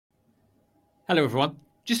Hello, everyone.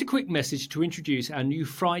 Just a quick message to introduce our new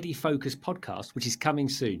Friday Focus podcast, which is coming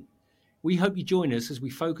soon. We hope you join us as we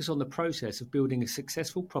focus on the process of building a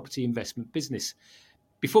successful property investment business.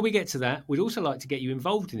 Before we get to that, we'd also like to get you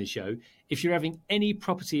involved in the show. If you're having any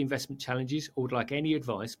property investment challenges or would like any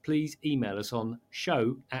advice, please email us on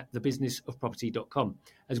show@thebusinessofproperty.com,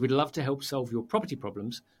 as we'd love to help solve your property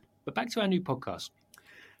problems. But back to our new podcast.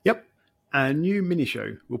 Yep, our new mini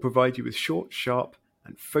show will provide you with short, sharp,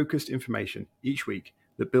 and focused information each week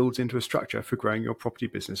that builds into a structure for growing your property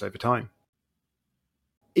business over time.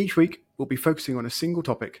 Each week, we'll be focusing on a single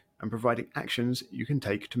topic and providing actions you can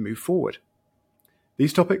take to move forward.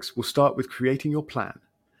 These topics will start with creating your plan,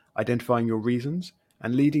 identifying your reasons,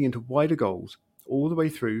 and leading into wider goals, all the way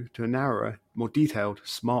through to narrower, more detailed,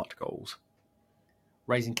 SMART goals.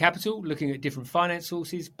 Raising capital, looking at different finance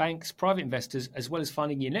sources, banks, private investors, as well as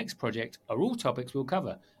finding your next project are all topics we'll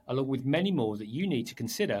cover, along with many more that you need to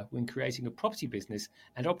consider when creating a property business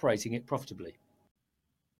and operating it profitably.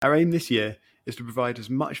 Our aim this year is to provide as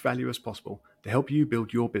much value as possible to help you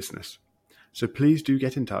build your business. So please do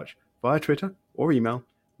get in touch via Twitter or email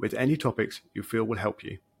with any topics you feel will help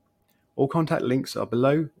you. All contact links are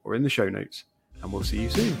below or in the show notes, and we'll see you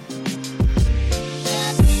soon.